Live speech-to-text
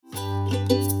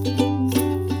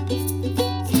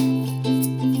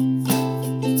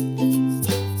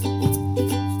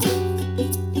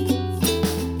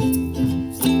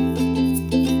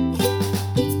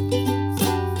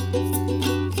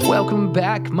Welcome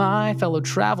back, my fellow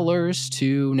travelers,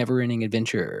 to Never Ending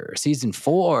Adventure, Season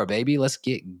 4, baby. Let's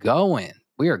get going.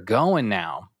 We are going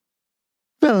now.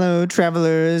 Fellow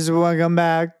travelers, welcome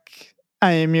back.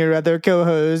 I am your other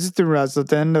co-host, Russell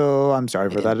Tindall. I'm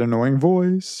sorry for that annoying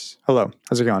voice. Hello,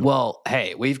 how's it going? Well,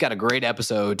 hey, we've got a great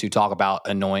episode to talk about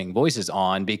annoying voices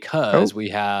on because we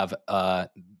have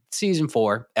Season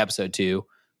 4, Episode 2,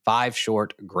 5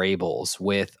 Short Graybles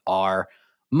with our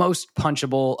most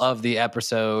punchable of the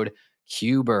episode,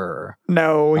 Cuber.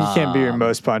 No, he can't be your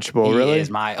most punchable, really? He is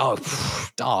my,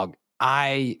 dog.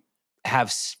 I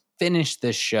have finished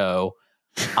this show.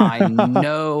 I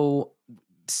know,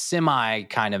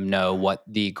 kind of know what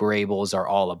the Graybles are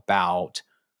all about.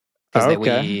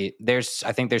 Because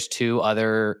I think there's 2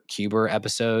 other Cuber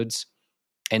episodes,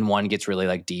 and one gets really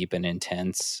like deep and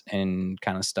intense and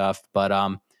kind of stuff. But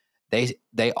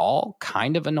they all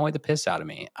kind of annoy the piss out of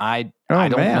me. I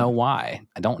don't know why.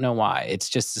 I don't know why. It's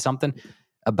just something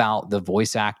about the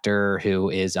voice actor who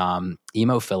is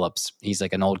Emo Phillips. He's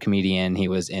like an old comedian. He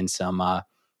was in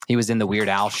he was in the Weird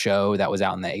Al show that was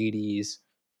out in the 80s.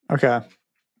 Okay.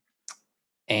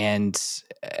 And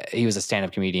he was a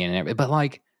stand-up comedian and everything. But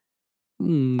like,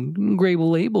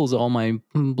 Grable labels all my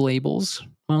labels.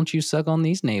 Why don't you suck on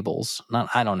these nabbles?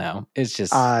 I don't know. It's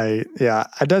just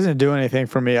it doesn't do anything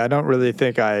for me. I don't really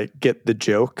think I get the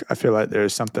joke. I feel like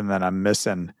there's something that I'm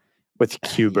missing with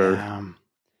Cuber. Well,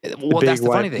 the big that's the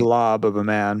funny white thing. blob of a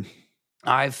man.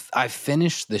 I've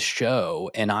finished the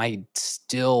show and I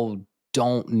still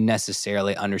don't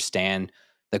necessarily understand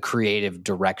the creative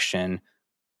direction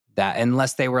that,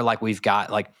 unless they were like, we've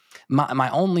got like, my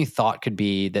only thought could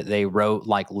be that they wrote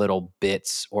like little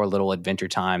bits or little Adventure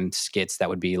Time skits that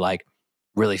would be like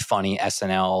really funny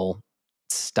SNL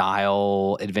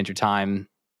style Adventure Time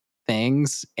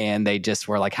things. And they just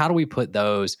were like, how do we put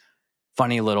those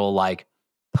funny little like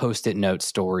Post-it note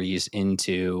stories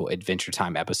into Adventure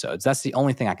Time episodes? That's the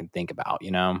only thing I can think about,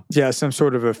 you know? Yeah, some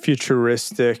sort of a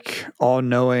futuristic,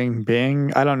 all-knowing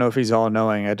being. I don't know if he's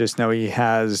all-knowing. I just know he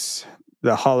has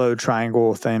the hollow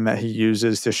triangle thing that he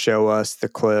uses to show us the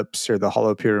clips, or the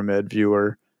hollow pyramid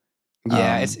viewer.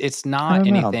 Yeah, it's not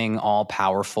anything all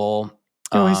powerful.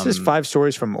 He says 5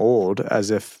 stories from old,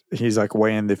 as if he's like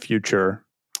way in the future.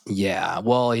 Yeah,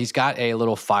 well, he's got a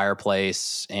little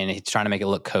fireplace and he's trying to make it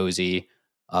look cozy.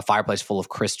 A fireplace full of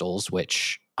crystals,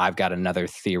 which I've got another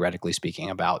theoretically speaking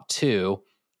about too.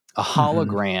 A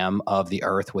hologram of the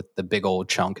Earth with the big old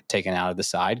chunk taken out of the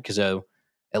side, because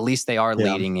at least they are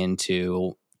leading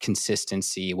into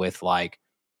consistency with like,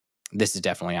 this is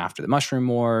definitely after the Mushroom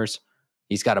Wars.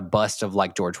 He's got a bust of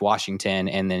like George Washington,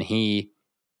 and then he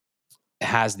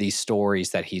has these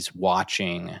stories that he's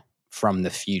watching from the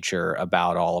future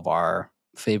about all of our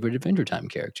favorite Adventure Time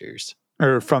characters.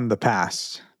 Or from the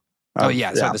past. So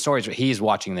the stories, he's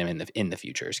watching them in the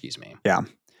future, excuse me. Yeah.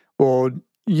 Well,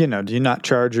 you know, do you not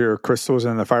charge your crystals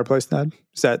in the fireplace, Ned?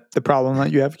 Is that the problem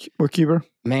that you have with Cuber?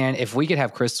 Man, if we could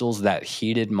have crystals that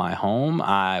heated my home,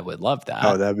 I would love that.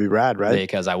 Oh, that'd be rad, right?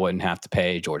 Because I wouldn't have to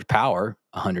pay George Power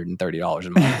 $130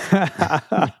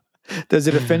 a month. Does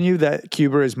it offend you that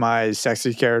Cuber is my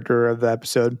sexy character of the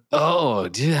episode? Oh,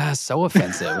 dude, that's so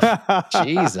offensive.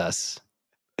 Jesus.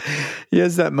 He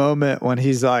has that moment when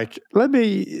he's like,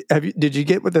 did you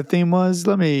get what the theme was?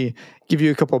 Let me give you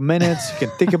a couple minutes. You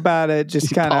can think about it.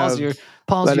 Just kind of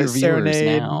pause your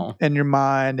serenade now in your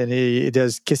mind. And he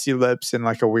does kissy lips in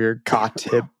like a weird cocked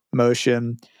hip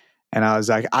motion. And I was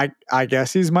like, I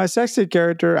guess he's my sexy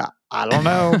character. I don't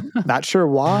know. Not sure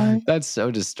why. That's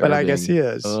so disturbing. But I guess he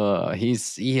is. I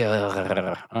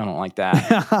don't like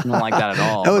that. I don't like that at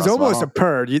all. That was almost a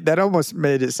purr. That almost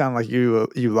made it sound like you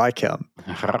like him.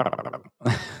 Dude,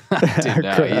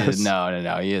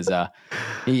 no. He is.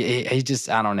 He just.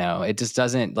 I don't know. It just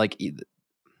doesn't like.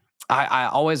 I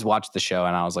always watch the show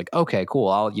and I was like, okay, cool.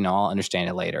 I'll understand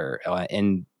it later.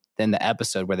 And then the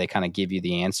episode where they kind of give you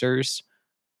the answers,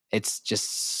 it's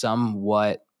just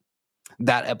somewhat.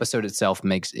 That episode itself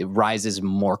rises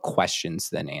more questions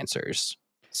than answers.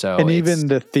 So, and even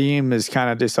the theme is kind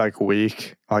of just like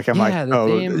weak. Like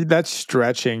I'm that's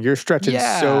stretching. You're stretching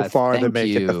so far to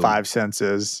make it the 5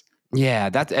 senses.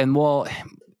 Yeah,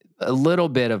 a little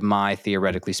bit of my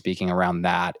theoretically speaking around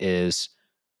that is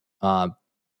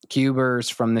Cuber's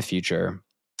from the future.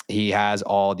 He has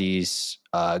all these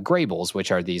Graybles,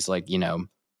 which are these like,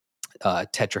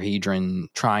 tetrahedron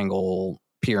triangle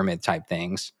pyramid type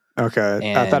things.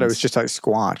 Okay. I thought it was just like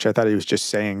Squatch. I thought he was just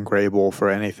saying Grayble for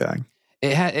anything.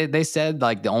 They said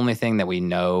like the only thing that we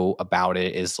know about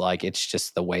it is like it's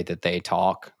just the way that they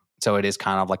talk. So it is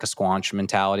kind of like a Squanch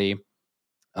mentality.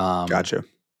 Gotcha.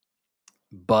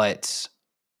 But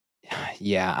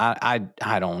yeah,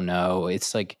 I don't know.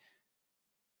 It's like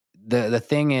the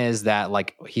thing is that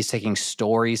like he's taking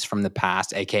stories from the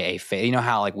past, aka you know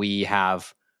how like we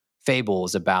have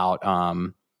fables about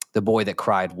the boy that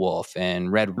cried wolf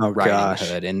and Red Riding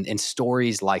Hood and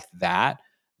stories like that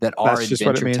are That's just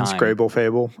what it means, time. Grable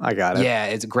fable. I got it. Yeah,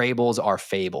 it's Grables are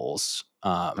fables.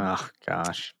 Oh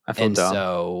gosh, I feel and dumb.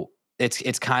 So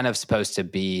it's kind of supposed to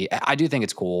be. I do think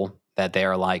it's cool that they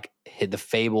are like the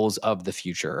fables of the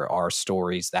future are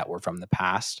stories that were from the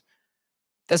past.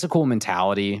 That's a cool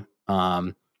mentality.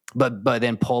 But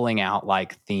then pulling out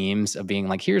like themes of being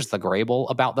like, here's the Grable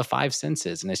about the five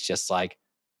senses, and it's just like,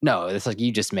 no, it's like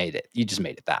you just made it. You just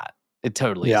made it that. It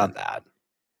totally isn't that.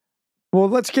 Well,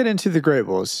 let's get into the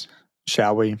Grables,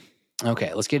 shall we?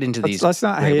 Okay, let's get into these. Let's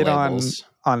not hate labels.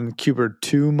 on Cubert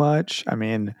too much. I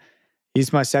mean,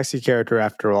 he's my sexy character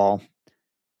after all.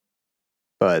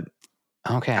 But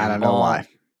okay, I don't know why.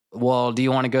 Well, do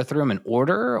you want to go through them in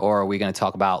order, or are we going to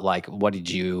talk about like what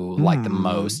did you like the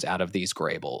most out of these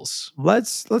Grables?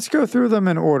 Let's go through them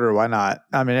in order. Why not?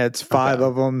 I mean, it's 5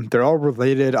 of them. They're all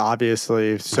related,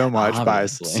 obviously, so much by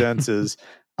senses.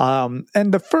 And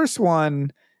the first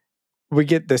one, we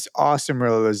get this awesome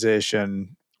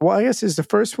realization. Well, I guess is the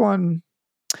first one.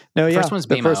 No, yeah, one's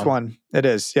the BMO. first one. It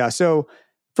is, yeah. So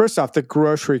first off, the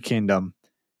Grocery Kingdom.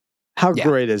 How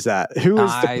great is that? Who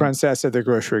is the princess of the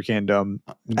Grocery Kingdom?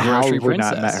 How have we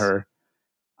not met her?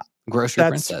 Grocery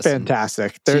That's princess.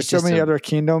 fantastic. There's so many other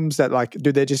kingdoms that like,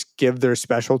 do they just give their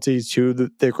specialty to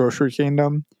the Grocery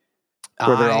Kingdom?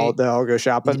 Where they all go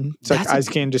shopping. It's like Ice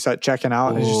King just like checking out.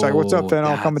 And he's just like, "What's up, Finn?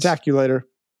 I'll come attack you later."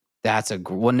 That's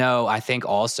well. No, I think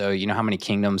also you know how many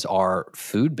kingdoms are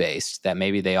food based that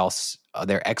maybe they all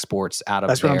their exports out of.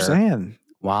 That's what I'm saying.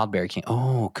 Wildberry King.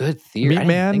 Oh, good theory. Meat I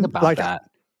didn't think about that.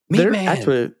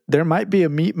 Actually, there might be a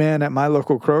meat man at my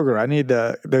local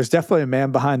Kroger. There's definitely a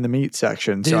man behind the meat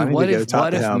section. Dude, so I need to go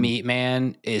talk to him. What if Meat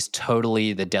Man is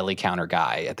totally the deli counter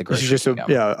guy at the grocery He's just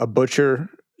a butcher.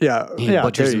 Yeah, he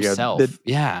butchers himself.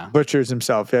 Butchers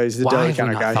himself. Yeah, he's the deli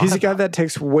counter guy. He's the guy that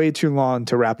takes way too long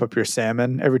to wrap up your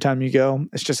salmon every time you go.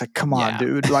 It's just like, come on,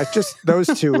 dude. Like just those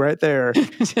two right there.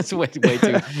 Just way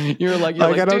too. You're like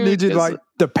I don't need you like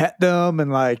to pet them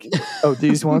and like, oh,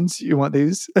 these ones, you want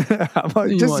these? I'm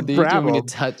like, just grab them.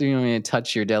 Do you want me to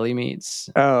touch your deli meats?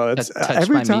 Oh, it's touch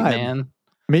every my time. Meat Man.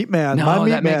 Meat Man. No, my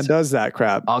Meat Man does that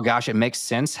crap. Oh gosh, it makes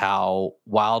sense how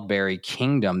Wildberry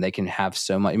Kingdom they can have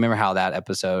so much. Remember how that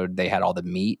episode they had all the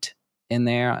meat in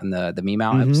there in the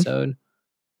Meemaw episode?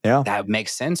 Yeah, that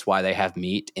makes sense why they have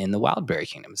meat in the Wildberry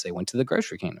Kingdoms. They went to the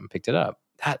Grocery Kingdom, picked it up.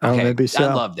 Maybe so.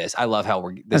 I love this. I love how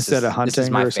we're this instead of hunting this is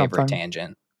my or favorite something.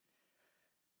 Tangent.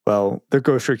 Well, the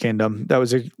Grocery Kingdom. That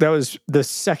was the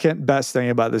second best thing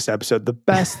about this episode. The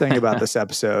best thing about this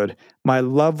episode, my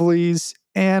lovelies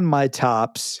and my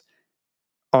tops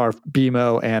are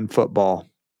BMO and Football.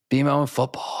 BMO and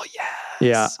Football, yes.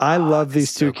 Yeah, I love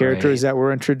these two characters that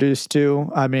we're introduced to.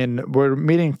 I mean, we're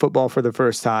meeting Football for the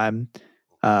first time.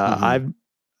 I'm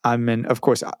in. Of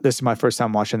course, this is my first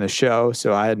time watching the show,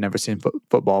 so I had never seen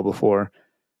Football before.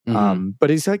 But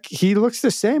he looks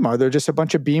the same. Are there just a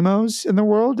bunch of BMOs in the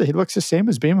world? He looks the same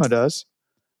as BMO does.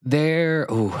 There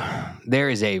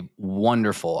is a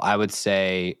wonderful, I would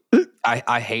say, I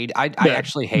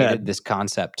actually hated this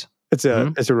concept. It's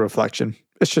a reflection.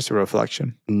 It's just a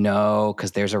reflection. No,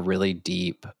 because there's a really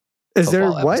deep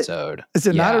episode. Is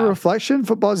it not a reflection?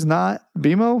 Football is not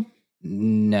BMO?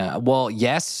 No. Well,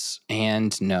 yes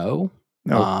and no.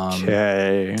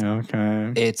 Okay.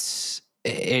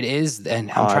 It is, and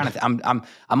I'm trying to.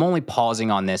 I'm only pausing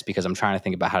on this because I'm trying to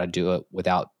think about how to do it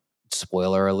without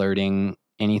spoiler alerting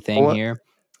anything here.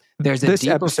 This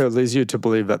episode leads you to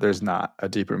believe that there's not a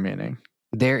deeper meaning.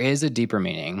 There is a deeper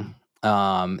meaning.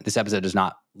 This episode does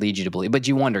not lead you to believe, but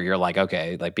you wonder. You're like,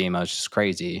 okay, like BMO is just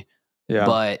crazy. Yeah.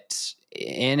 But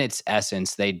in its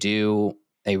essence, they do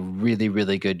a really,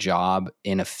 really good job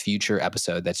in a future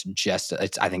episode. I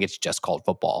think it's just called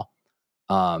Football.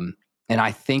 And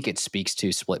I think it speaks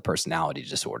to split personality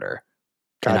disorder.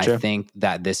 Gotcha. And I think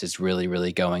that this is really,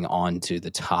 really going on to the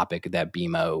topic that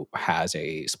BMO has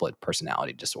a split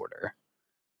personality disorder.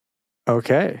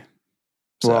 Okay.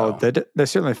 Well, they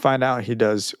certainly find out he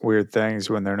does weird things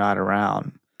when they're not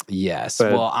around. Yes.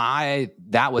 But my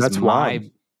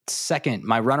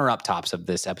runner-up tops of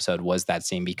this episode was that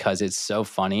scene because it's so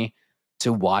funny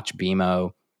to watch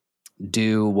BMO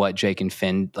do what Jake and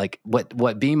Finn, like what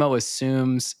BMO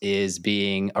assumes is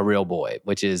being a real boy,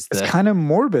 which is it's kind of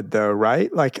morbid though,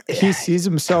 right? Like he sees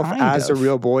himself as a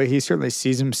real boy. He certainly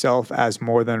sees himself as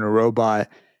more than a robot.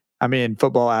 I mean,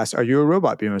 football asks, "Are you a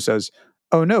robot?" BMO says,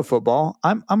 "Oh no, football.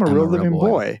 I'm a real living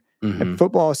boy." And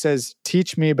football says,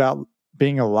 "Teach me about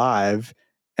being alive."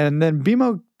 And then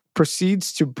BMO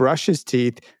proceeds to brush his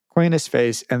teeth, clean his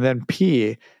face, and then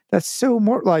pee. That's so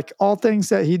more like all things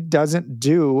that he doesn't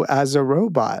do as a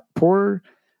robot. Poor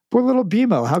little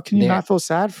BMO. How can you not feel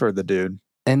sad for the dude?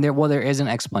 And there is an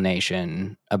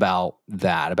explanation about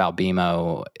that, about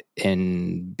BMO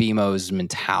and BMO's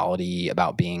mentality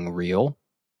about being real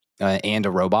and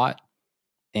a robot.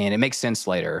 And it makes sense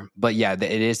later. But yeah, it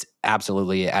is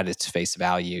absolutely at its face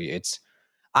value.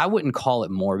 I wouldn't call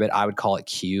it morbid. I would call it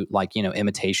cute. Like,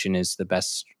 imitation is the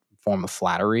best form of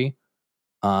flattery.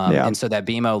 And so that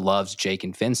BMO loves Jake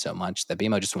and Finn so much that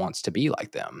BMO just wants to be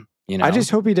like them. I just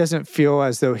hope he doesn't feel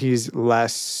as though he's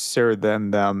lesser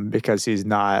than them because he's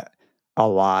not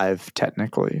alive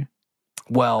technically.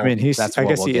 Well, I mean, I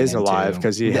guess he is alive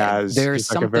because he's like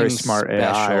a very smart special.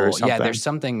 AI or something. Yeah,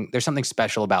 there's something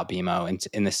special about BMO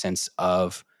in the sense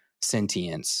of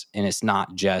sentience, and it's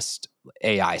not just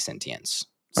AI sentience.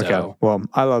 So, okay. Well,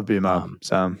 I love BMO.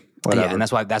 So whatever. Yeah, and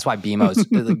that's why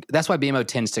BMO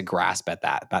tends to grasp at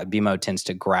that. BMO tends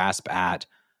to grasp at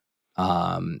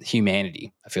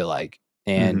humanity, I feel like,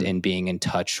 and being in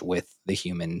touch with the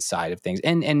human side of things,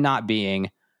 and not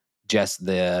being just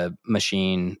the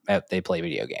machine that they play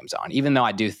video games on. Even though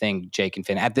I do think Jake and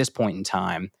Finn at this point in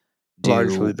time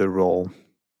largely the role,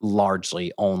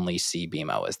 largely only see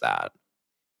BMO as that.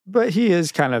 But he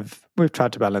is kind of, we've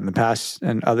talked about it in the past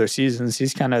and other seasons,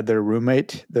 he's kind of their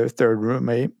roommate, their third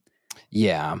roommate.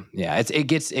 Yeah. It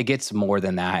gets more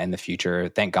than that in the future.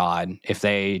 Thank God. If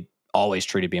they always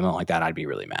treated BMO like that, I'd be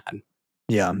really mad.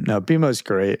 Yeah, no, BMO's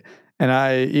great. And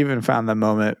I even found the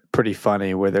moment pretty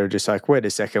funny where they're just like, wait a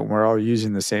second, we're all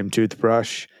using the same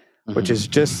toothbrush, which is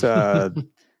just,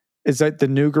 it's like the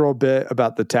new girl bit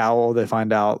about the towel. They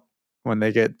find out when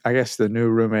they get, I guess, the new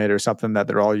roommate or something that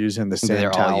they're all using the same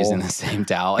towel. They're all using the same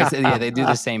towel. Yeah, they do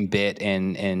the same bit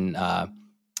in How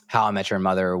I Met Your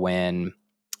Mother when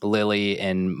Lily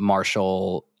and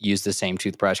Marshall use the same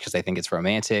toothbrush because they think it's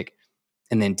romantic.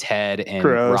 And then Ted and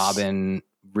Robin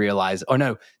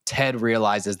Ted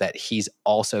realizes that he's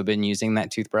also been using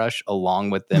that toothbrush along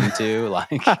with them too.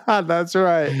 Like that's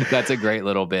right. That's a great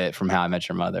little bit from How I Met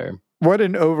Your Mother. What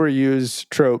an overused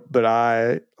trope, but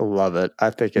I love it. I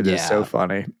think it is so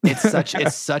funny.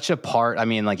 It's such a part. I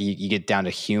mean, like you get down to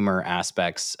humor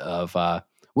aspects of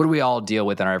what do we all deal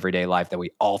with in our everyday life that we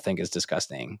all think is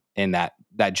disgusting. And that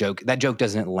joke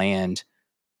doesn't land.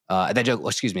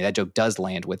 That joke does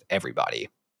land with everybody.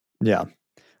 Yeah.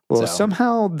 Well,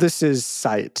 somehow this is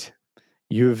sight.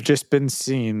 You've just been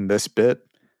seeing this bit.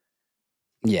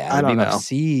 Yeah. I don't know.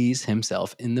 Sees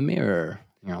himself in the mirror.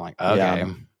 You're like, okay.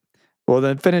 Yeah. Well,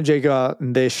 then Finn and Jake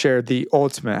and they shared the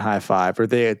ultimate high five, or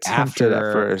they attempted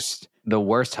at first. The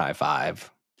worst high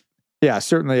five. Yeah,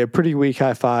 certainly a pretty weak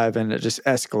high five, and it just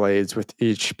escalates with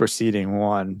each preceding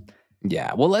one.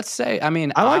 Yeah. Well, let's say, I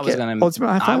mean, I was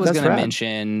going to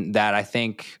mention that I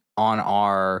think on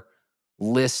our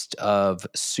list of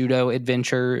pseudo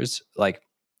adventures, like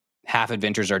half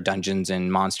adventures are dungeons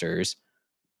and monsters,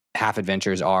 half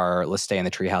adventures are let's stay in the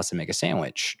treehouse and make a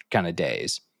sandwich kind of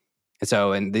days. And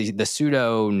so in the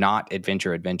pseudo not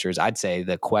adventures, I'd say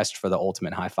the quest for the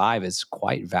ultimate high five is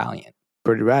quite valiant.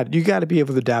 Pretty rad. You got to be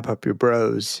able to dap up your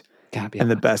bros in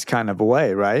the best kind of a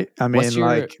way, right? I mean,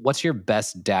 what's your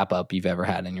best dap up you've ever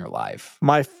had in your life?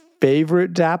 My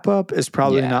favorite dap up is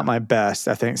probably not my best.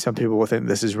 I think some people will think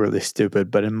this is really stupid,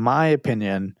 but in my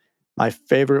opinion, my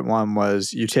favorite one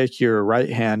was you take your right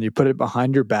hand, you put it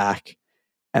behind your back,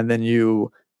 and then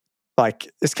you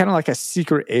it's kind of like a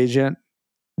secret agent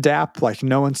dap. Like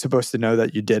no one's supposed to know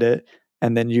that you did it.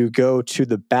 And then you go to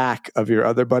the back of your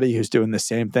other buddy who's doing the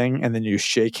same thing, and then you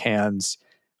shake hands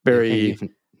very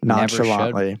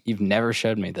nonchalantly. You've never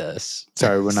showed me this.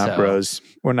 Sorry, we're not bros.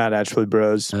 We're not actually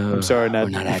bros. I'm sorry, Ned. We're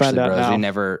not actually bros. We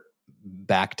never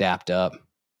back dapped up.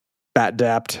 Bat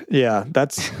dapped. Yeah,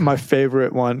 that's my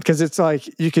favorite one because it's like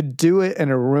you could do it in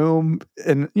a room,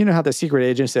 and you know how the secret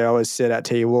agents, they always sit at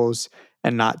tables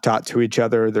and not talk to each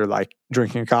other. They're like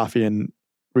drinking coffee and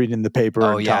reading the paper.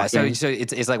 Oh yeah, talking. So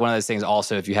it's like one of those things.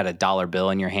 Also, if you had a dollar bill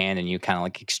in your hand and you kind of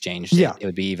like exchanged it, it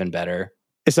would be even better.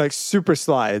 It's like super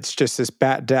sly. It's just this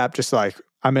bat dap, just like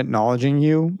I'm acknowledging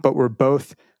you, but we're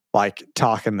both like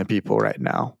talking to people right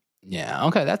now. Yeah.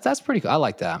 Okay. That's pretty cool. I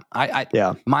like that.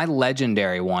 My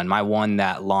legendary one, my one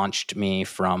that launched me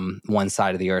from one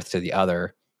side of the earth to the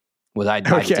other, Was I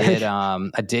Okay.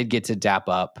 I did get to dap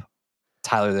up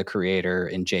Tyler the Creator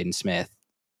and Jaden Smith.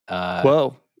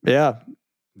 Whoa. Yeah.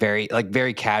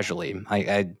 Very casually.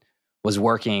 I was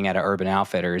working at an Urban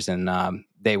Outfitters, and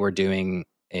they were doing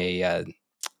a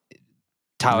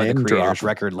Tyler the Name Creator's drop.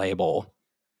 record label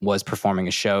was performing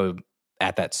a show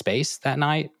at that space that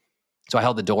night. So I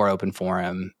held the door open for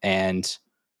him and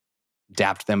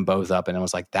dapped them both up, and it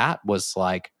was like, that was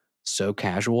like so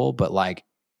casual, but like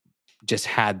just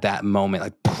had that moment,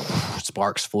 like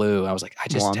sparks flew. I was like, I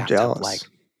just I'm dapped jealous. up like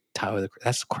Tyler.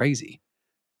 That's crazy.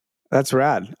 That's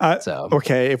rad. So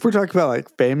Okay, if we're talking about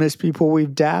like famous people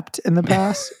we've dapped in the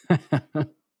past,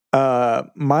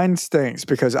 mine stinks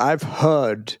because I've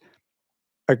heard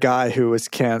a guy who was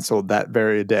canceled that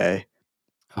very day.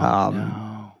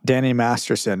 no. Danny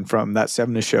Masterson from That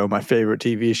 70s Show, my favorite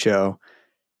TV show.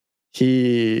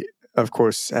 He, of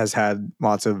course, has had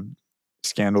lots of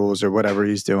scandals or whatever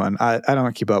he's doing. I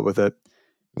don't keep up with it.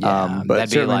 Yeah, but that'd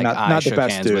be certainly like not the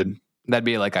best dude. That'd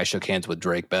be like I shook hands with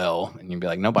Drake Bell, and you'd be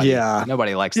like, nobody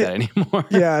likes that anymore.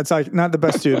 Yeah, it's like not the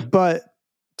best dude. But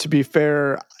to be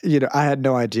fair, I had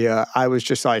no idea. I was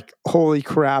just like, holy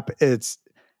crap, it's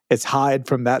Hyde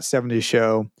from That 70s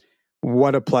Show.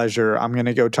 What a pleasure. I'm going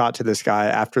to go talk to this guy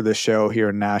after the show here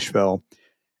in Nashville.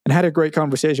 And had a great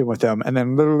conversation with him. And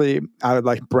then literally I would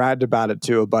like bragged about it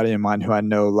to a buddy of mine who I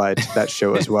know liked that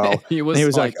show as well. he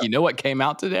was like, you know what came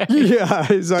out today? Yeah.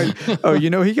 He's like, oh,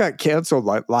 he got canceled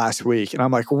like last week. And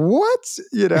I'm like, what?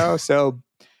 So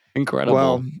incredible.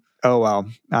 Well, oh, well.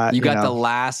 You got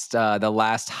the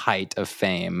last height of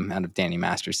fame out of Danny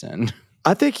Masterson.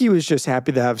 I think he was just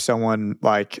happy to have someone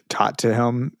like talk to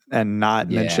him and not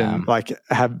mention, like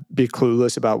be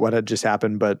clueless about what had just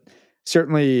happened. But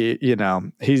certainly,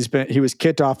 he was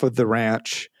kicked off of the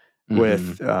ranch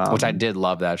with, which I did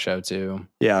love that show too.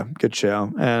 Yeah, good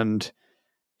show. And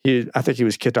I think he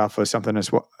was kicked off with something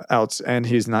else, and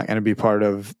he's not going to be part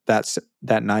of that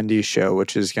 90s show,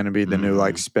 which is going to be the new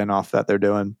like spinoff that they're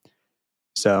doing.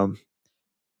 So,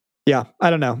 yeah, I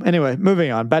don't know. Anyway,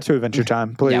 moving on. Back to Adventure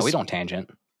Time, please. Yeah, we don't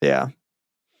tangent. Yeah.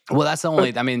 Well, that's the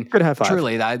only. I mean, good high five.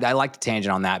 Truly, I like to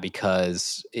tangent on that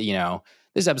because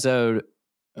this episode.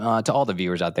 To all the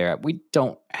viewers out there, we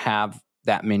don't have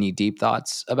that many deep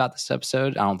thoughts about this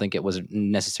episode. I don't think it was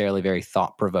necessarily very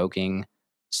thought-provoking.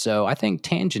 So I think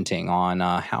tangenting on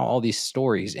how all these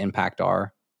stories impact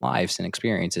our lives and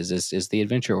experiences is the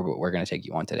adventure we're going to take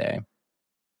you on today.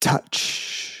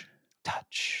 Touch.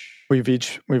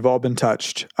 We've all been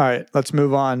touched. All right, let's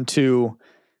move on to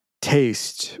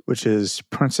Taste, which is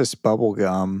Princess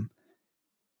Bubblegum.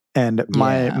 And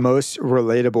my most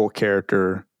relatable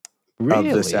character of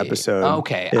this episode.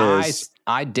 Okay,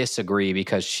 I disagree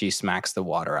because she smacks the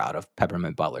water out of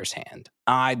Peppermint Butler's hand.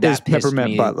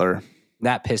 Butler.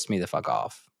 That pissed me the fuck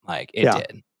off. Like it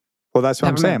did. Well, that's what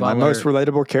I'm saying. My most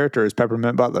relatable character is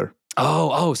Peppermint Butler.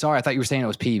 Oh, sorry. I thought you were saying it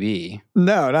was PB.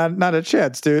 No, not a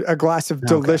chance, dude. A glass of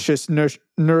delicious,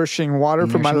 nourishing water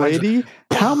for my lady.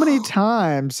 How many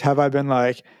times have I been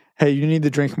like, "Hey, you need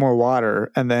to drink more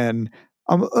water," and then,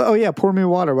 "Oh yeah, pour me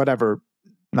water, whatever."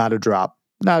 Not a drop.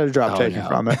 Not a drop taken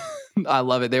from it. I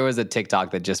love it. There was a TikTok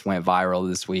that just went viral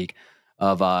this week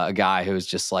of a guy who's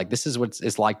just like, this is what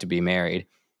it's like to be married.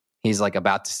 He's like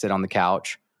about to sit on the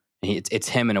couch. And it's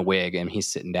him in a wig, and he's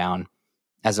sitting down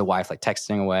as a wife, like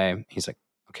texting away. He's like,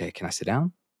 okay, can I sit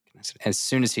down? As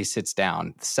soon as he sits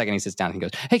down, the second he sits down, he goes,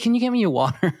 hey, can you get me a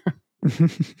water?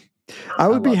 I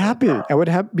would be happy. I would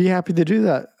be happy to do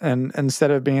that. And instead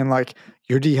of being like,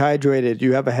 you're dehydrated,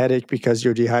 you have a headache because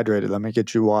you're dehydrated, let me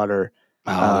get you water.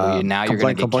 Oh, now you're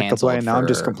going to get canceled Now I'm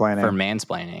just complaining for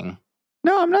mansplaining.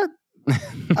 No, I'm not.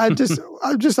 I'm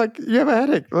just like, you have a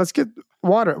headache. Let's get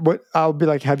water. I'll be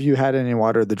like, have you had any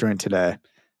water to drink today?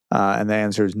 And the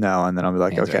answer is no. And then I'll be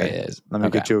like, okay, let me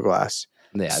get you a glass.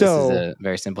 Yeah, so, this is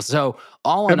very simple. So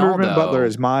all in all, though, Butler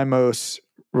is my most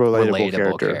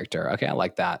relatable character. Okay, I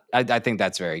like that. I think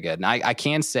that's very good. And I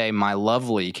can say my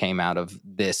lovely came out of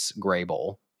this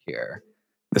Grable here.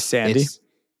 The Sandy? It's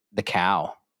the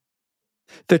cow.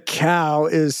 The cow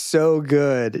is so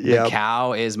good. The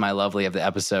cow is my lovely of the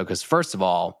episode because, first of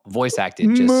all, voice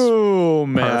acted just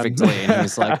perfectly. And he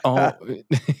was like, oh,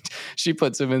 she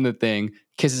puts him in the thing,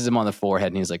 kisses him on the forehead,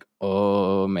 and he's like,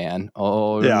 oh, man.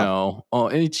 Oh, no. Oh,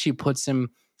 and she puts him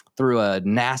through a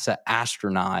NASA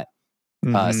astronaut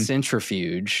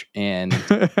centrifuge and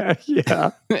and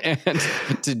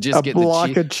to just get a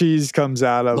block of cheese comes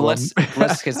out of let's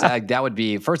get that would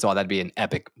be, first of all, that'd be an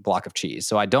epic block of cheese.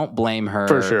 So I don't blame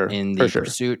her in the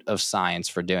pursuit of science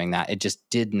for doing that. It just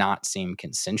did not seem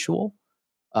consensual.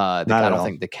 I don't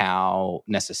think the cow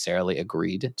necessarily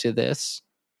agreed to this.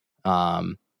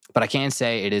 But I can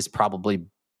say that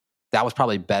was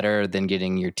probably better than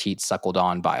getting your teeth suckled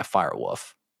on by a fire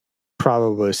wolf.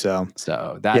 Probably so.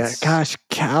 So that's gosh,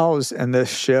 cows in this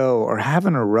show are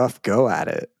having a rough go at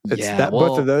it. It's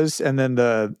both of those, and then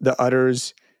the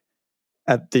udders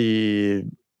at the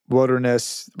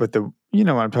wilderness with the what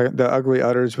I'm talking, the ugly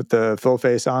udders with the full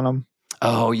face on them.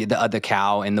 Oh, yeah, the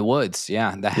cow in the woods,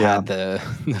 that had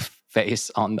the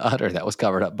face on the udder that was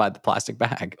covered up by the plastic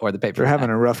bag or the paper. They're bag. having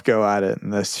a rough go at it in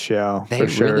this show. They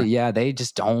really, they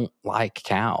just don't like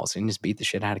cows. They can just beat the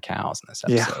shit out of cows in this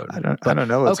episode. I don't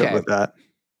know what's up with that.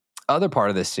 Other part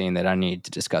of this scene that I need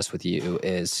to discuss with you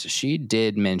is she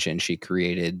did mention she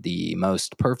created the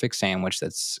most perfect sandwich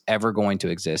that's ever going to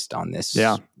exist on this,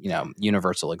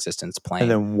 universal existence plane,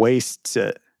 and then wastes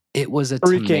it. It was a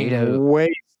freaking tomato.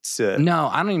 Wastes it. No,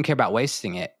 I don't even care about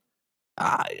wasting it.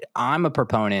 I'm a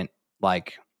proponent.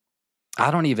 Like, I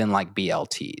don't even like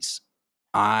BLTs.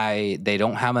 They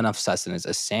don't have enough sustenance.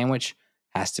 A sandwich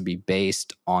has to be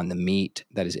based on the meat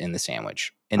that is in the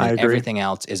sandwich, and then everything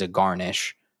else is a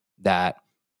garnish that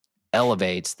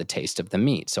elevates the taste of the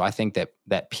meat. So I think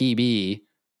that PB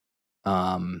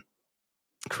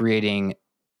creating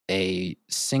a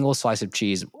single slice of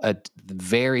cheese, a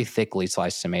very thickly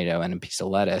sliced tomato, and a piece of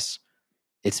lettuce,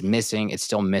 it's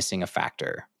still missing a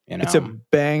factor. It's a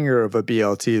banger of a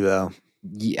BLT though.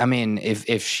 I mean,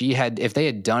 if they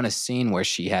had done a scene where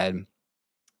she had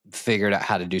figured out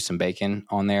how to do some bacon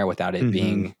on there without it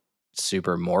being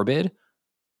super morbid,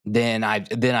 then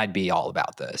I'd be all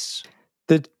about this.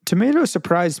 The tomato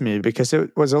surprised me because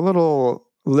it was a little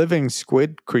living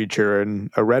squid creature in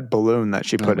a red balloon that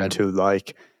she put into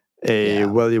like a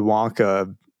Willy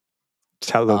Wonka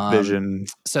television.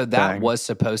 So that was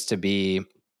supposed to be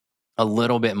a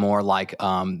little bit more like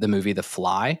the movie The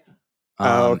Fly.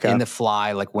 In The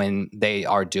Fly, like when they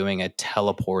are doing they're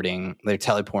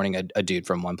teleporting a dude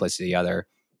from one place to the other,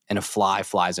 and a fly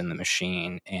flies in the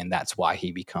machine, and that's why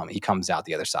he comes out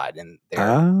the other side, and their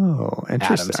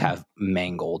atoms have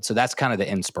mangled. So that's kind of the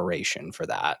inspiration for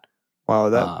that. Wow,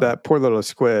 that poor little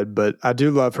squid. But I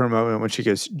do love her moment when she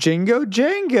goes, Jingo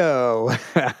Jango.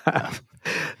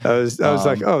 I was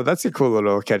like, oh, that's a cool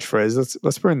little catchphrase.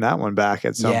 Let's bring that one back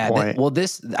at some point.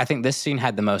 I think this scene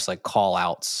had the most like call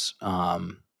outs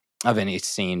of any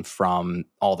scene from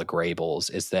all the Graybles.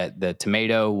 Is that the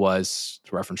tomato was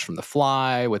a reference from The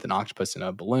Fly with an octopus in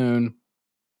a balloon,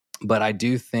 but I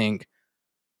do think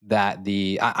that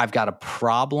I've got a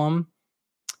problem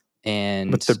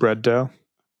with the bread dough.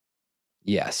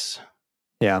 Yes.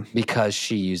 Yeah. Because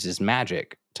she uses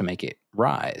magic to make it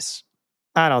rise.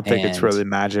 I don't think it's really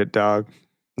magic, dog.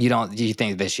 Do you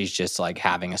think that she's just like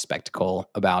having a spectacle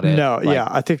about it? No,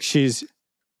 I think she's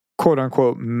quote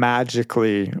unquote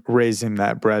magically raising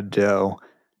that bread dough.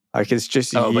 Like it's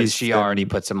just but she already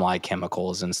put some like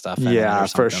chemicals and stuff in it or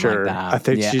for sure. like that. I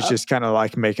think she's just kind of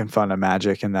like making fun of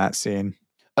magic in that scene.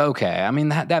 Okay. I mean,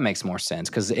 that makes more sense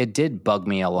because it did bug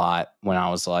me a lot when I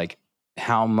was like,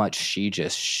 how much she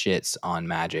just shits on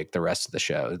magic the rest of the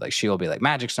show. Like she'll be like,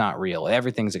 magic's not real.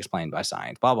 Everything's explained by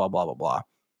science, blah, blah, blah, blah, blah.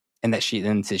 And that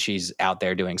she's out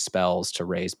there doing spells to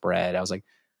raise bread. I was like,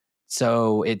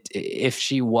 so if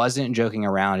she wasn't joking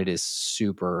around, it is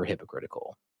super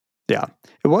hypocritical. Yeah.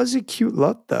 It was a cute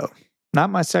look though. Not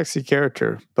my sexy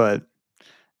character, but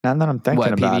now that I'm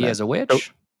thinking about PB it. as a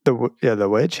witch? The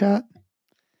witch hat?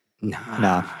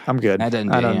 Nah, I'm good. I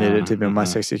don't need it to be my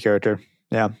sexy character.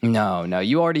 Yeah. No.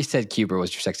 You already said Cuber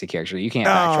was your sexy character. You can't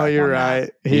backtrack. Oh, you're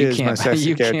right. He is my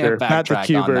sexy character. Not the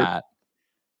Cuber.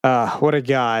 What a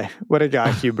guy. What a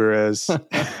guy Cuber is.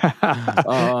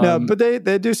 No, but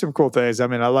they do some cool things. I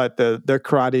mean, I like the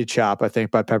karate chop, I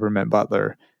think, by Peppermint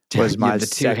Butler was my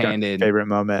second favorite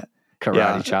moment.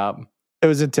 Karate chop. It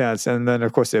was intense. And then,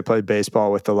 of course, they played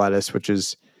baseball with the lettuce, which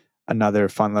is another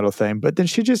fun little thing. But then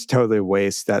she just totally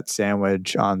wastes that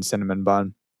sandwich on cinnamon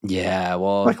bun. Yeah,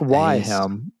 well, like why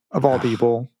him of all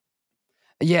people?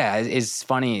 Yeah, it's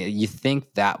funny. You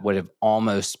think that would have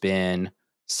almost been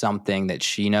something that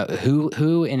she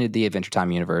who in the Adventure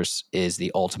Time universe is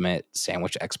the ultimate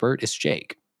sandwich expert? It's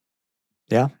Jake.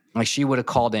 Yeah, like she would have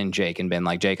called in Jake and been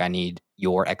like, Jake, I need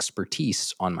your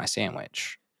expertise on my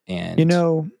sandwich. And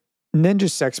Ninja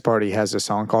Sex Party has a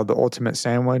song called "The Ultimate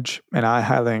Sandwich," and I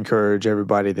highly encourage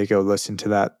everybody to go listen to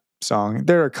that song.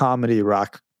 They're a comedy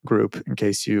rock group, in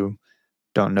case you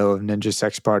don't know of Ninja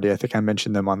Sex Party. I think I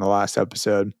mentioned them on the last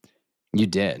episode. You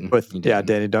did. Yeah,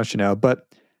 Danny, don't you know? But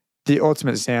The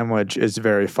Ultimate Sandwich is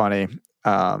very funny.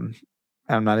 I'm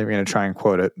not even going to try and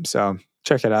quote it. So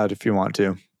check it out if you want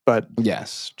to. But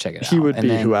yes, check it out. He would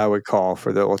be who I would call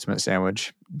for The Ultimate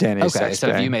Sandwich. Danny. Okay, so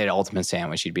if you made an ultimate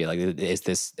sandwich, you'd be like, is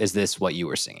this what you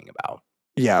were singing about?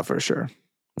 Yeah, for sure.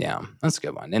 Yeah, that's a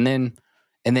good one. And then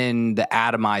the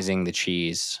atomizing the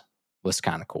cheese was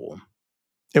kind of cool.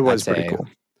 It was pretty cool.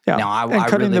 Yeah. Now and I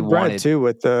cutting really the bread wanted too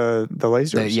with the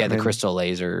lasers. the crystal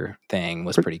laser thing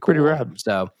was pretty cool. Pretty rad.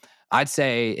 So I'd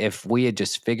say if we had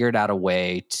just figured out a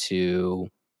way to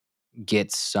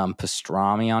get some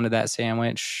pastrami onto that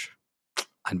sandwich,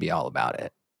 I'd be all about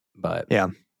it. But yeah,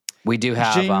 we do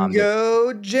have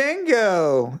Django.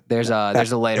 There's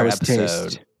a later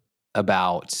episode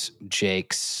about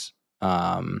Jake's.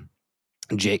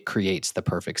 Jake creates the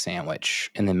perfect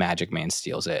sandwich, and then Magic Man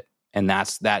steals it, and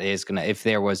that is gonna. If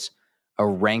there was a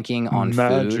ranking on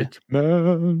Magic food,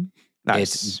 Man. Nice.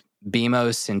 It's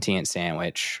BMO's sentient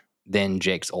sandwich, then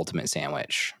Jake's ultimate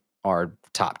sandwich are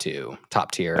top tier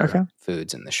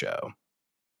foods in the show.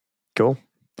 Cool.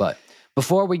 But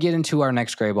before we get into our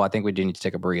next Grable, I think we do need to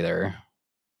take a breather.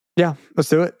 Yeah, let's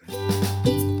do it.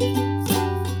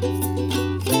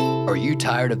 Are you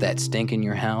tired of that stink in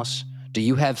your house? Do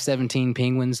you have 17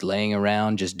 penguins laying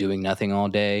around just doing nothing all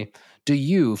day? Do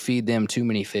you feed them too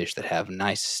many fish that have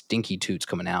nice stinky toots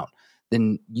coming out?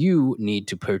 Then you need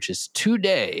to purchase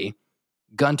today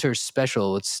Gunter's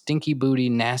special Stinky Booty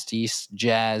Nasty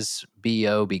Jazz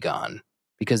B.O. Begone,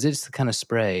 because it's the kind of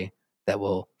spray that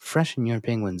will freshen your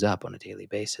penguins up on a daily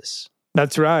basis.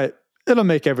 That's right. It'll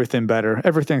make everything better.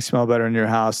 Everything smell better in your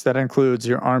house. That includes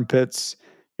your armpits,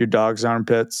 your dog's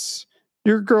armpits,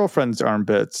 your girlfriend's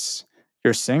armpits,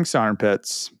 your sink's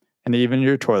armpits, and even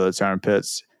your toilet's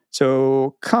armpits.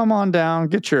 So come on down,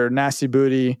 get your Nasty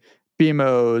Booty,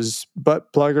 BMO's,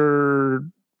 Butt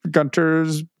Plugger,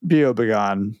 Gunter's B.O.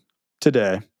 Begone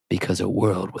today. Because a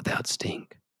world without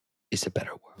stink is a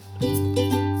better world.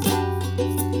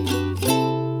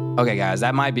 Okay, guys,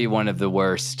 that might be one of the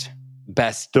worst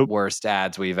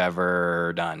ads we've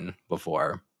ever done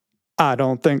before. I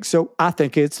don't think so. I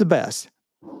think it's the best.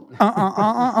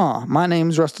 My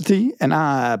name's Rusty T, and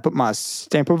I put my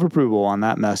stamp of approval on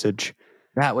that message.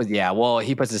 That was, well,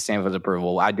 he puts his stamp of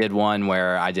approval. I did one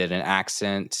where I did an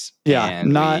accent. Yeah,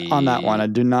 on that one. I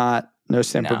do not, no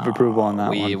stamp of approval on that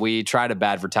one. We tried a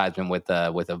bad advertisement with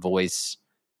a voice,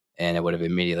 and it would have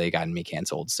immediately gotten me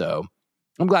canceled. So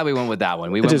I'm glad we went with that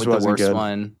one. We went with the worst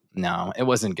one. No, it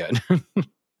wasn't good.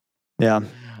 Yeah.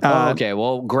 Okay,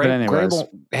 well, Grable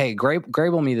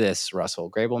me this, Russell.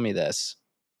 Grable me this.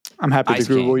 I'm happy to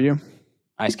Google you.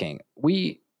 Ice King.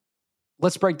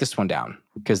 Let's break this one down,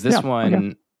 because this one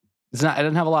it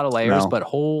doesn't have a lot of layers, but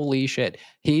holy shit,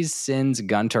 he sends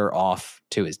Gunter off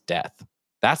to his death.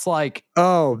 That's like,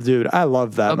 oh, dude, I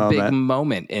love that moment. A big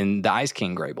moment in the Ice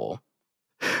King Grable.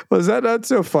 Was that not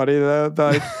so funny though?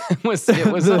 Like, it was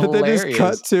hilarious. They just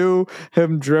cut to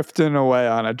him drifting away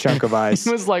on a chunk of ice. He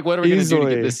was like, "What are we going to do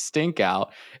to get this stink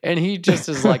out?" And he just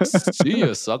is like, "See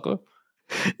ya, sucker."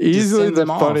 Easily the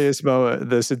funniest moment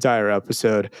this entire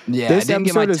episode. Yeah, this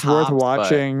episode is worth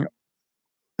watching.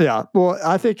 Yeah, well,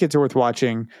 I think it's worth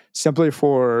watching simply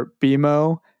for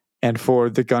BMO and for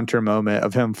the Gunter moment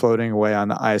of him floating away on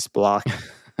the ice block,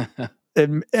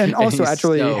 and also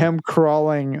actually him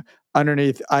crawling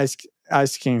underneath Ice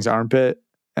King's armpit.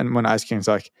 And when Ice King's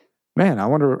like, "Man, I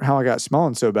wonder how I got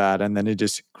smelling so bad," and then he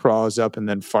just crawls up and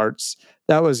then farts.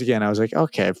 That was, again, I was like,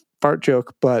 okay, fart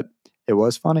joke, but it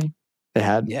was funny. It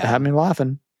had me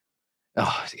laughing.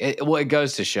 Oh, it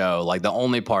goes to show, like, the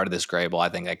only part of this Grable I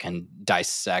think I can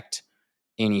dissect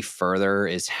any further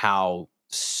is how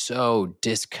so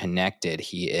disconnected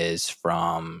he is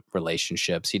from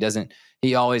relationships.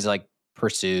 He always like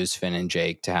pursues Finn and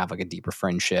Jake to have like a deeper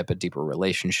friendship, a deeper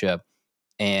relationship.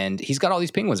 And he's got all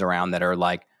these penguins around that are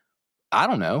like, I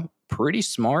don't know, pretty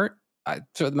smart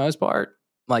for the most part.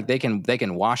 Like they can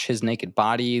wash his naked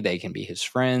body. They can be his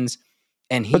friends.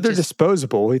 But they're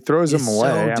disposable. He throws them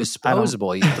away. So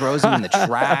disposable. He throws them in the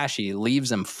trash. He leaves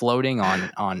them floating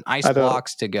on ice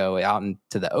blocks to go out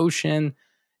into the ocean.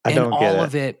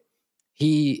 Of it,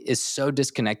 he is so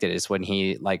disconnected. Is when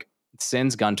he like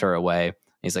sends Gunter away.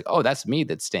 He's like, "Oh, that's me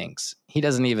that stinks." He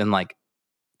doesn't even like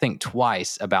think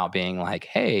twice about being like,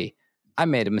 "Hey, I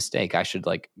made a mistake. I should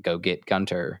like go get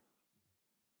Gunter,"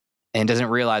 and doesn't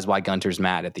realize why Gunter's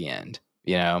mad at the end.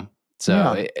 You know,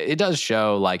 so it does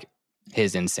show like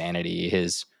his insanity,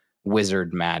 his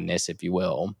wizard madness, if you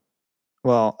will.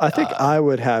 Well, I think I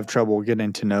would have trouble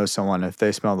getting to know someone if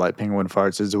they smelled like penguin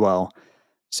farts as well.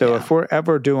 So if we're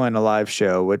ever doing a live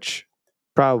show, which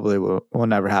probably will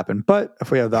never happen, but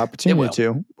if we have the opportunity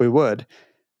to, we would.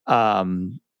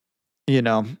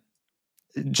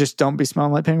 Just don't be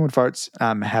smelling like penguin farts.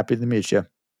 I'm happy to meet you.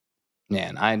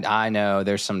 Man, I know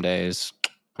there's some days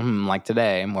like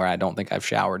today where I don't think I've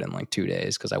showered in like 2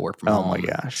 days because I work from home. Oh my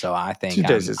gosh. So I think 2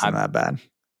 days isn't that bad.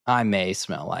 I may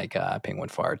smell like penguin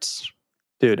farts.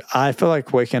 Dude, I feel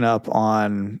like waking up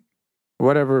on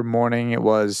whatever morning it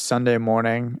was, Sunday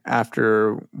morning,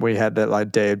 after we had that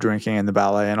like day of drinking in the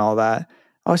ballet and all that.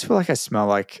 I always feel like I smell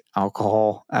like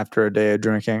alcohol after a day of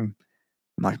drinking.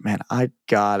 I'm like, man, I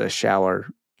gotta shower.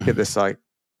 Get this like,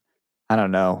 I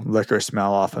don't know, liquor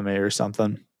smell off of me or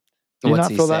something. Do you What's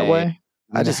not he feel that say? way?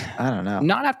 I don't know.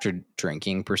 Not after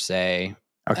drinking per se.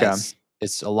 Okay.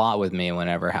 It's a lot with me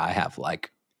whenever I have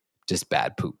like just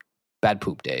bad poop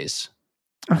days.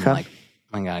 Okay. I'm like,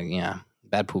 oh my God, yeah,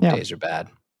 bad poop days are bad.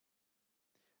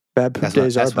 Bad poop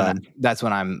days are bad. That's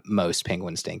when I'm most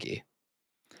penguin stinky.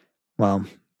 Well,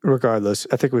 regardless,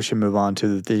 I think we should move on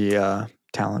to the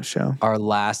talent show. Our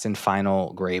last and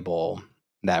final Grable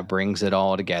that brings it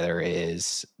all together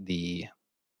is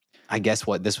I guess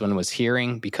what this one was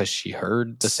hearing because she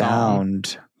heard the sound.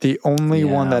 Song. The only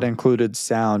one that included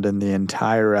sound in the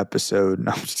entire episode.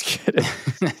 No, I'm just kidding.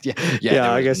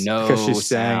 yeah. I guess no because she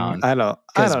sang. I don't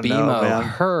know, man.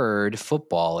 Heard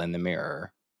football in the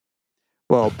mirror.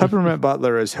 Well, Peppermint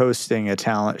Butler is hosting a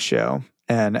talent show,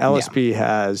 and LSP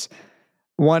has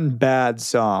one bad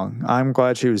song. I'm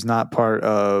glad she was not part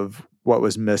of what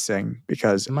was missing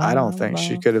because I don't think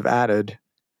she could have added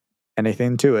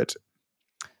anything to it.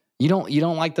 You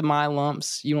don't like the My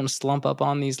Lumps? You want to slump up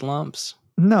on these lumps?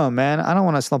 No, man. I don't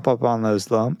want to slump up on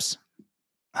those lumps.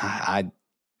 I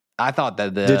thought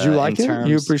that Did you like it?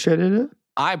 You appreciated it?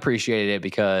 I appreciated it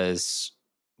because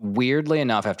weirdly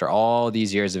enough, after all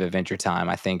these years of Adventure Time,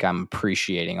 I think I'm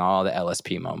appreciating all the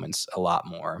LSP moments a lot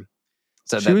more.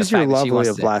 So she was your lovely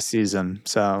of last season.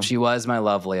 So she was my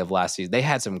lovely of last season. They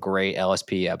had some great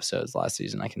LSP episodes last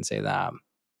season. I can say that.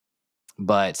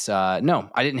 But no,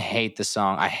 I didn't hate the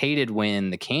song. I hated when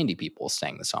the Candy people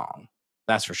sang the song.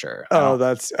 That's for sure. Oh,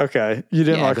 that's okay. You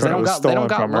didn't like when it was stolen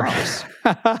from her.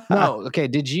 No, okay.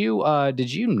 Did you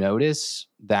notice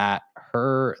that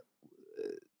the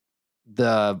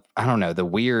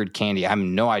weird candy? I have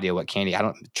no idea what candy.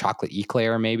 Chocolate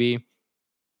eclair maybe.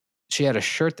 She had a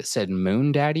shirt that said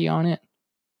Moon Daddy on it.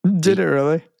 Did it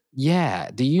really?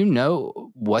 Yeah. Do you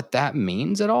know what that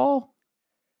means at all?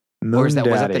 Moon or was that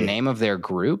Daddy. the name of their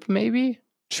group? Maybe.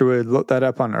 Should we look that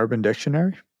up on Urban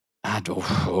Dictionary?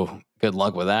 Good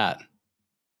luck with that.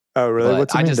 Oh, really?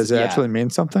 What's it mean? Does it actually mean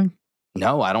something?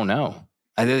 No, I don't know.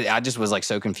 I just was like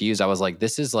so confused. I was like,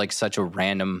 this is like such a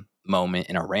random moment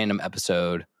in a random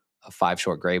episode of Five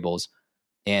Short Grables.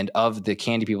 And of the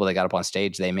Candy people that got up on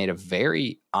stage, they made a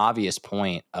very obvious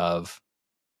point of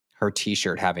her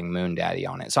t-shirt having Moon Daddy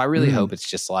on it. So I really hope it's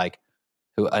just like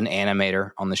an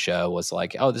animator on the show was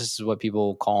like, oh, this is what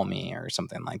people call me or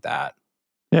something like that.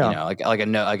 Yeah. You know,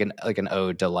 like an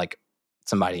ode to like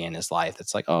somebody in his life.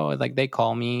 It's like, oh, like they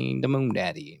call me the Moon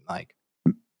Daddy. Like,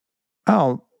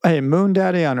 oh, hey, Moon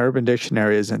Daddy on Urban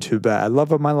Dictionary isn't too bad.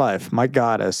 Love of my life, my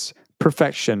goddess,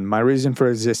 perfection, my reason for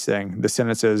existing. The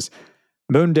sentence is,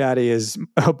 Moon Daddy is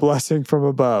a blessing from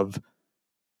above.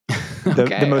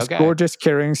 The most gorgeous,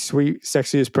 caring, sweet,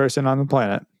 sexiest person on the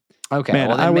planet. Okay.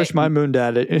 Man, I wish my Moon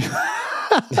Daddy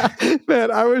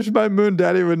man, I wish my Moon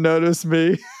Daddy would notice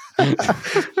me.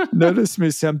 Notice me,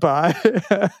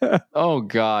 senpai. Oh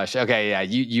gosh. Okay, yeah.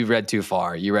 You read too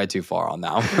far. You read too far on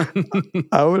that one.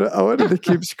 I wanted to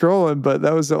keep scrolling, but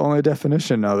that was the only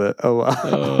definition of it. Oh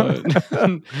wow.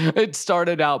 It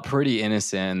started out pretty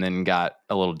innocent and then got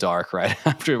a little dark right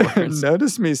afterwards.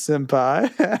 Notice me,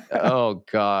 senpai. Oh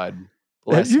God.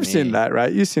 You've seen that,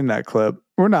 right? You've seen that clip.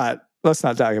 Let's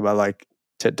not talk about like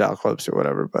TikTok clips or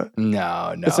whatever, but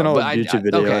no, it's an old YouTube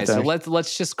video. Okay, so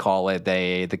let's just call it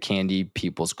the Candy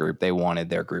People's group. They wanted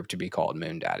their group to be called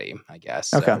Moon Daddy, I guess.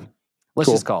 So okay, let's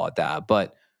just call it that.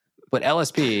 But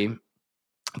LSP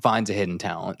finds a hidden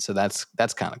talent, so that's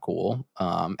kind of cool.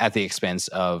 At the expense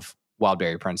of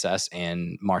Wildberry Princess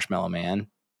and Marshmallow Man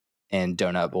and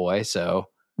Donut Boy. So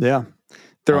yeah,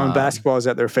 throwing basketballs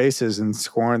at their faces and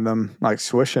scoring them, like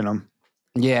swishing them.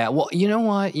 Yeah, well, you know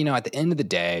what? At the end of the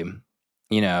day,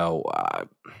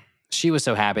 she was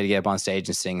so happy to get up on stage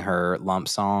and sing her lump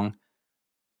song.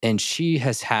 And she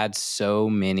has had so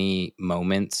many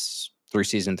moments through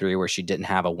season 3 where she didn't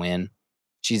have a win.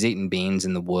 She's eating beans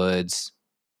in the woods.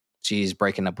 She's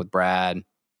breaking up with Brad.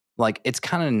 Like, it's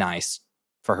kind of nice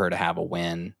for her to have a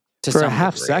win. For a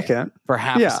half second. For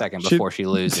half a second before she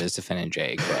loses to Finn and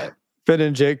Jake. But Finn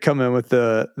and Jake come in with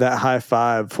that high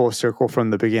five full circle from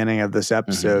the beginning of this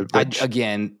episode.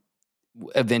 Again,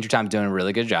 Adventure Time's doing a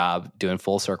really good job doing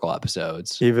full circle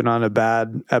episodes. Even on a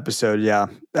bad episode, yeah.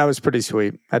 That was pretty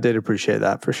sweet. I did appreciate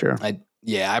that for sure. I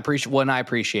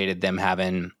appreciated them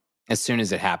having, as soon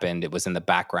as it happened, it was in the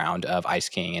background of Ice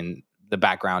King and the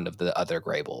background of the other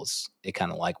Graybles. It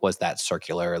kind of like was that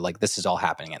circular, like this is all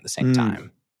happening at the same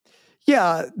time.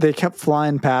 Yeah, they kept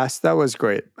flying past. That was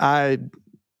great. I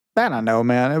don't know,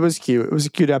 man. It was cute. It was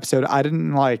a cute episode. I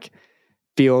didn't like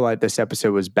feel like this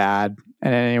episode was bad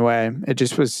in any way. It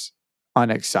just was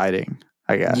unexciting,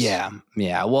 I guess.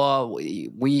 Yeah. Well,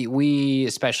 we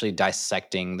especially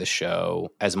dissecting the show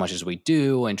as much as we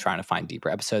do and trying to find deeper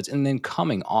episodes, and then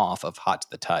coming off of Hot to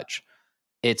the Touch,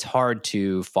 it's hard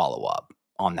to follow up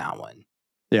on that one.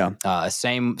 Yeah.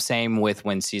 Same with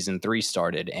when season 3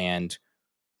 started, and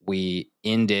we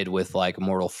ended with like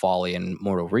Mortal Folly and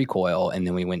Mortal Recoil, and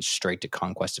then we went straight to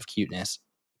Conquest of Cuteness.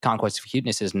 Conquest of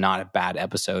Cuteness is not a bad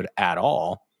episode at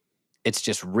all. It's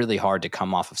just really hard to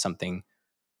come off of something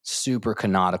super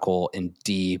canonical and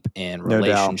deep in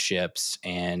relationships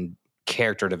and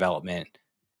character development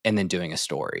and then doing a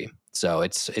story. So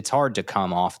it's hard to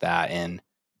come off that and,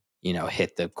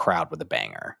 hit the crowd with a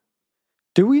banger.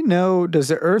 Do we know, does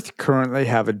the Earth currently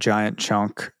have a giant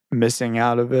chunk missing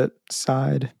out of its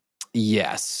side?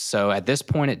 Yes. So at this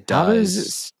point it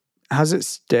does. How's it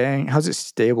staying? How's it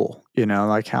stable?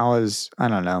 Like how is, I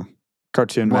don't know,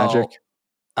 cartoon magic?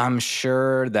 I'm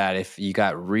sure that if you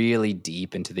got really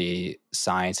deep into the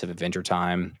science of Adventure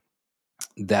Time,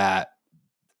 that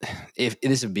if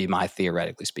this would be my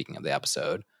theoretically speaking of the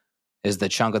episode, is the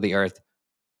chunk of the Earth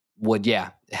would,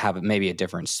 have maybe a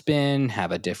different spin,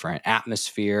 have a different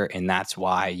atmosphere, and that's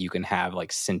why you can have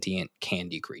like sentient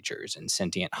candy creatures and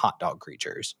sentient hot dog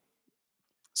creatures.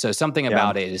 So something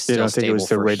about it is still you don't stable think it was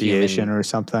the for radiation human, or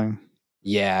something?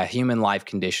 Yeah, human life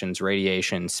conditions,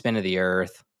 radiation, spin of the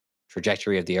Earth,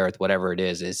 trajectory of the Earth, whatever it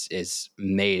is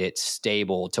made it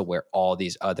stable to where all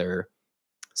these other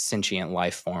sentient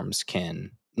life forms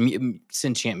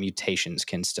sentient mutations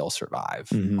can still survive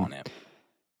on it.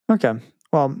 Okay.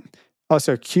 Well,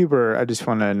 also Kuber, I just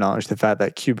want to acknowledge the fact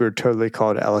that Kuber totally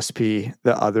called LSP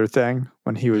the other thing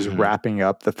when he was wrapping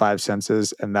up the 5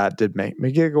 senses, and that did make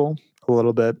me giggle a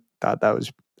little bit. Thought that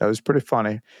was pretty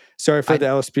funny. Sorry for the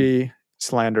LSP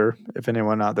slander, if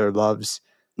anyone out there loves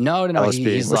No, LSP,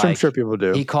 he's which like, I'm sure people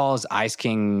do. He calls Ice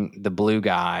King the blue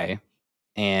guy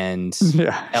and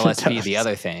LSP the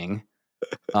other thing.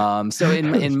 So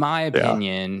in my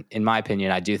opinion,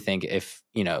 I do think if,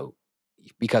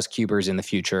 because Kuber's in the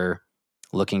future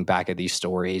looking back at these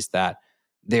stories, that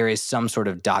there is some sort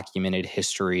of documented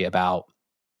history about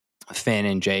Finn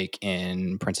and Jake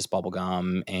and Princess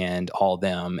Bubblegum and all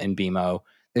them and BMO.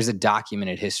 There's a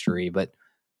documented history, but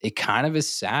it kind of is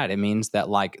sad. It means that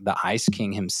like the Ice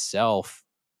King himself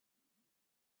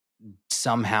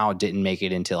somehow didn't make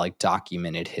it into like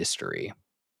documented history.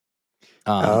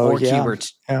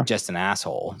 Kubert's just an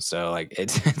asshole. So like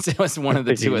it was one of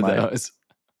the two of those.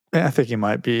 Yeah, I think he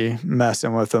might be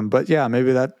messing with them, but yeah,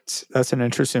 maybe that's an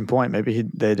interesting point. Maybe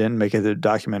they didn't make it a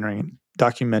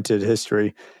documented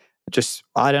history. Just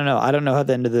I don't know. I don't know how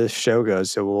the end of the show goes,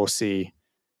 so we'll see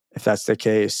if that's the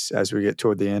case as we get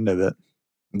toward the end of it.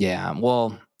 Yeah,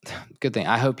 well, good thing.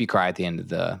 I hope you cry at the end of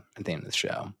the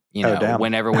show.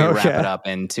 Whenever we wrap it up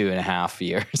in 2.5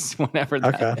 years, whenever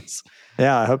that is.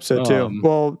 Yeah, I hope so too.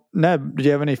 Well, Ned, do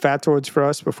you have any factoids for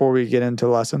us before we get into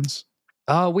lessons?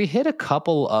 We hit a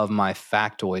couple of my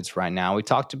factoids right now. We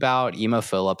talked about Emo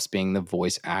Phillips being the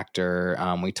voice actor.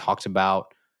 We talked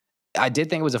about, I did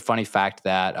think it was a funny fact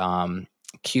that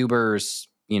Kuber's,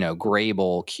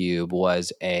 Grayble cube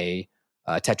was a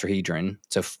tetrahedron.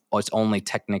 So it's only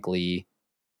technically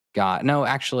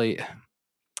actually,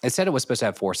 it said it was supposed to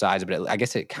have 4 sides, but I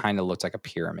guess it kind of looked like a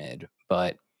pyramid.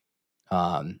 But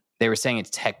they were saying it's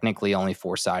technically only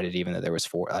 4-sided, even though there was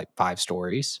 5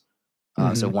 stories.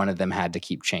 So one of them had to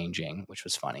keep changing, which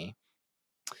was funny.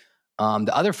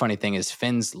 The other funny thing is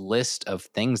Finn's list of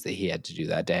things that he had to do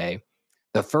that day.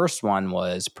 The first one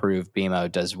was prove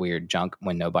BMO does weird junk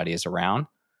when nobody is around.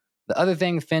 The other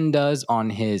thing Finn does on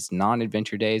his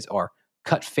non-adventure days are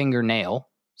cut fingernail,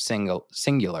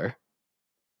 singular,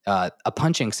 a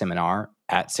punching seminar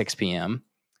at 6 p.m.,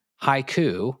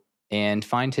 haiku, and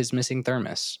find his missing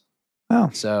thermos. Oh.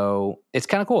 So it's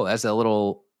kind of cool. That's a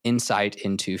little insight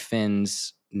into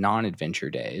Finn's non-adventure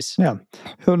days. Yeah.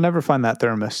 He'll never find that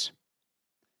thermos.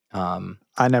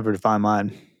 I never find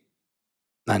mine.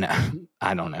 I know.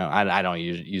 I don't know. I don't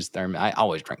use thermos. I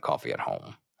always drink coffee at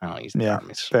home. I don't use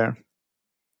thermos. Fair.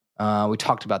 We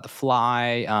talked about The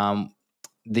Fly.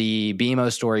 The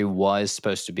BMO story was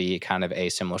supposed to be kind of a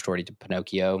similar story to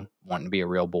Pinocchio, wanting to be a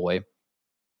real boy.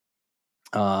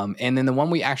 And then the one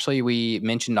we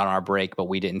mentioned on our break, but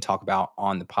we didn't talk about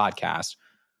on the podcast,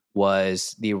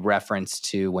 was the reference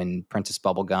to when Princess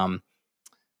Bubblegum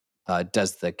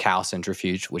does the cow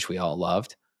centrifuge, which we all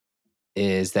loved.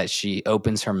 is that she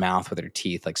opens her mouth with her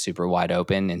teeth like super wide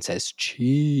open and says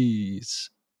cheese.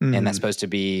 And that's supposed to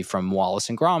be from Wallace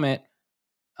and Gromit,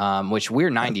 which we're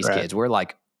 90s kids. We're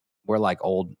like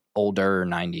older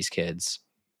 90s kids.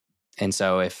 And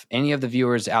so if any of the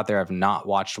viewers out there have not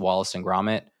watched Wallace and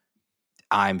Gromit,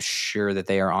 I'm sure that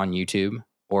they are on YouTube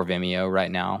or Vimeo right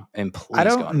now. And please I go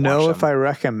don't and know watch if them. I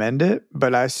recommend it,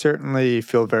 but I certainly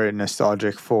feel very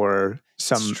nostalgic for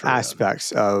some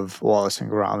aspects of Wallace and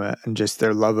Gromit and just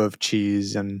their love of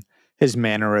cheese and his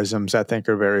mannerisms, I think,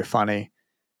 are very funny.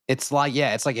 It's like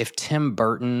if Tim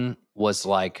Burton was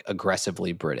like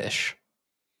aggressively British.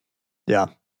 Yeah.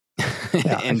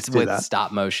 And with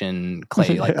stop motion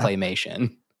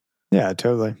claymation. Yeah,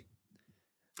 totally.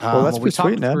 Well, that's pretty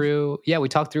sweet, Ned. We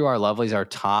talked through our lovelies, our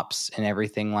tops, and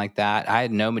everything like that. I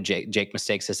had no Jake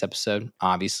mistakes this episode,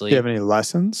 obviously. Do you have any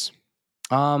lessons?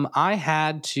 I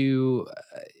had to,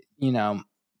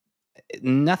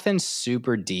 nothing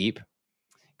super deep,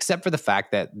 except for the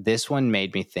fact that this one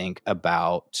made me think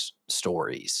about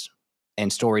stories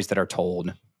and stories that are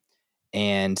told.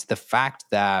 And the fact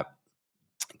that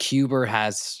Cuber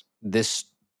has this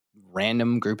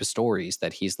random group of stories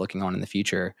that he's looking on in the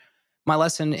future. My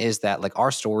lesson is that like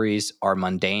our stories are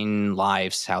mundane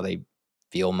lives, how they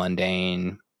feel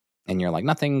mundane, and you're like,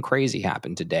 nothing crazy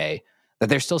happened today, that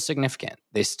they're still significant.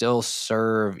 They still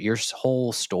serve, your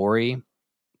whole story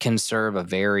can serve a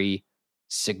very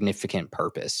significant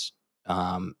purpose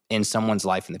in someone's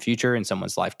life in the future, in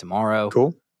someone's life tomorrow,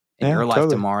 cool, in your life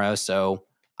tomorrow. So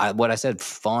what I said,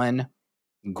 fun,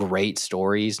 great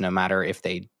stories, no matter if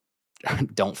they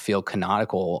don't feel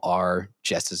canonical, are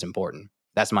just as important.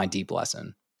 That's my deep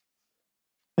lesson.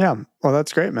 Yeah. Well,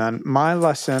 that's great, man. My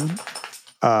lesson,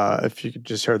 if you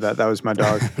just heard that was my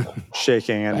dog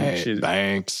shaking, and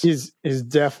thanks. He's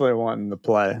definitely wanting to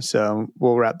play. So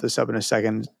we'll wrap this up in a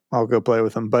second. I'll go play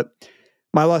with him. But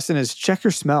my lesson is check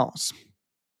your smells.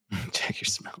 Check your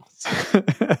smells.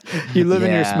 You live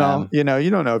in your smell. You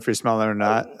don't know if you're smelling or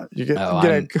not. You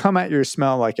gotta come at your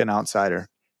smell like an outsider.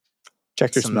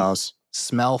 Check your smells.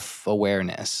 Smell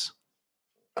awareness.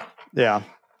 Yeah.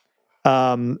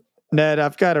 Ned,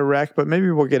 I've got a wreck, but maybe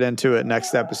we'll get into it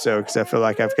next episode because I feel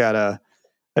like I've got a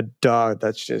dog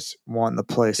that's just wanting to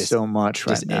play so much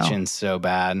right now. Just itching so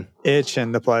bad.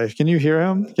 Itching to play. Can you hear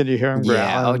him? Can you hear him growling?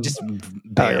 Yeah. Oh, just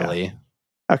barely. Oh, yeah.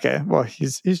 Okay. Well,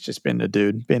 he's just being a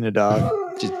dude, being a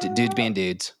dog. Just dudes being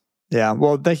dudes. Yeah.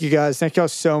 Well, thank you guys. Thank y'all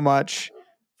so much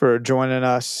for joining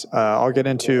us. I'll get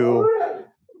into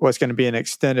what's going to be an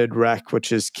extended rec,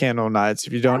 which is Candle Nights.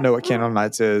 If you don't know what Candle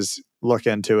Nights is, look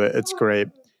into it. It's great.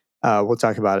 We'll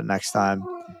talk about it next time.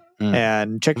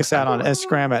 And check us out on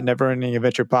Instagram at Never Ending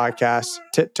Adventure Podcast,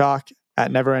 TikTok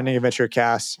at Never Ending Adventure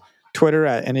Cast, Twitter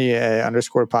at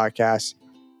NEA_podcast.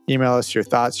 Email us your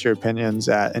thoughts, your opinions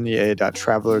at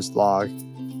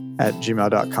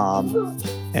NEA.travelerslog@gmail.com.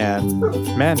 And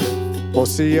man, we'll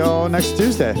see y'all next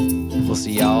Tuesday. We'll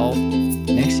see y'all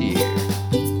next year.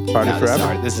 Party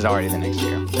forever. This is already the next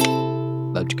year.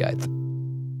 Love you guys.